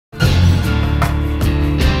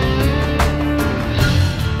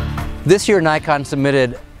This year Nikon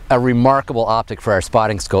submitted a remarkable optic for our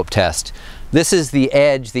spotting scope test. This is the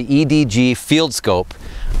EDGE, the EDG Fieldscope,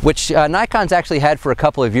 which Nikon's actually had for a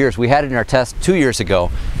couple of years. We had it in our test 2 years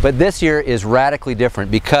ago, but this year is radically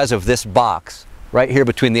different because of this box right here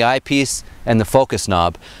between the eyepiece and the focus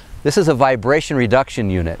knob. This is a vibration reduction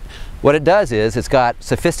unit. What it does is it's got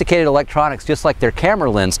sophisticated electronics just like their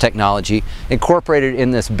camera lens technology incorporated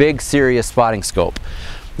in this big serious spotting scope.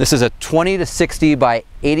 This is a 20 to 60 by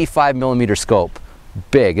 85 millimeter scope.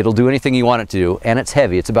 Big, it'll do anything you want it to do, and it's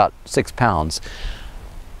heavy, it's about 6 pounds.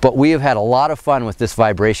 But we have had a lot of fun with this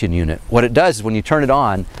vibration unit. What it does is when you turn it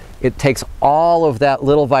on, it takes all of that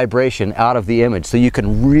little vibration out of the image so you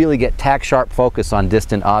can really get tack sharp focus on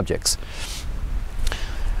distant objects.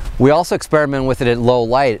 We also experiment with it at low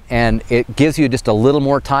light, and it gives you just a little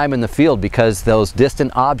more time in the field because those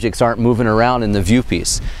distant objects aren't moving around in the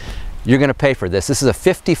viewpiece. You're going to pay for this. This is a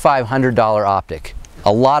 $5,500 optic.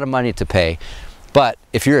 A lot of money to pay. But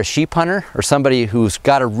if you're a sheep hunter or somebody who's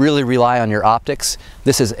got to really rely on your optics,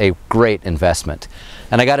 this is a great investment.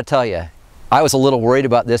 And I got to tell you, I was a little worried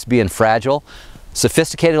about this being fragile.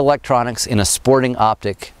 Sophisticated electronics in a sporting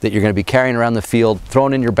optic that you're going to be carrying around the field,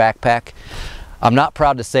 thrown in your backpack. I'm not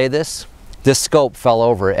proud to say this. This scope fell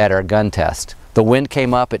over at our gun test. The wind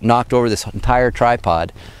came up, it knocked over this entire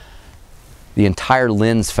tripod. The entire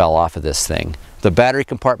lens fell off of this thing. The battery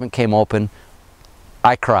compartment came open.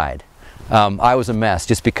 I cried. I was a mess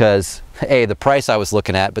just because, A, the price I was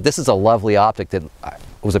looking at, but this is a lovely optic that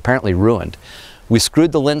was apparently ruined. We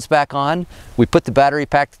screwed the lens back on, we put the battery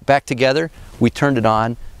pack back together, we turned it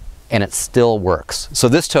on, and it still works. So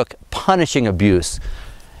this took punishing abuse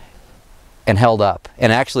and held up,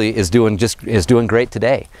 and actually is doing great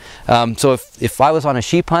today. So if I was on a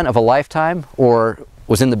sheep hunt of a lifetime or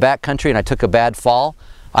was in the backcountry and I took a bad fall,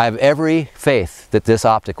 I have every faith that this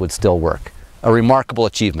optic would still work. A remarkable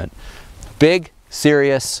achievement. Big,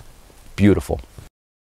 serious, beautiful.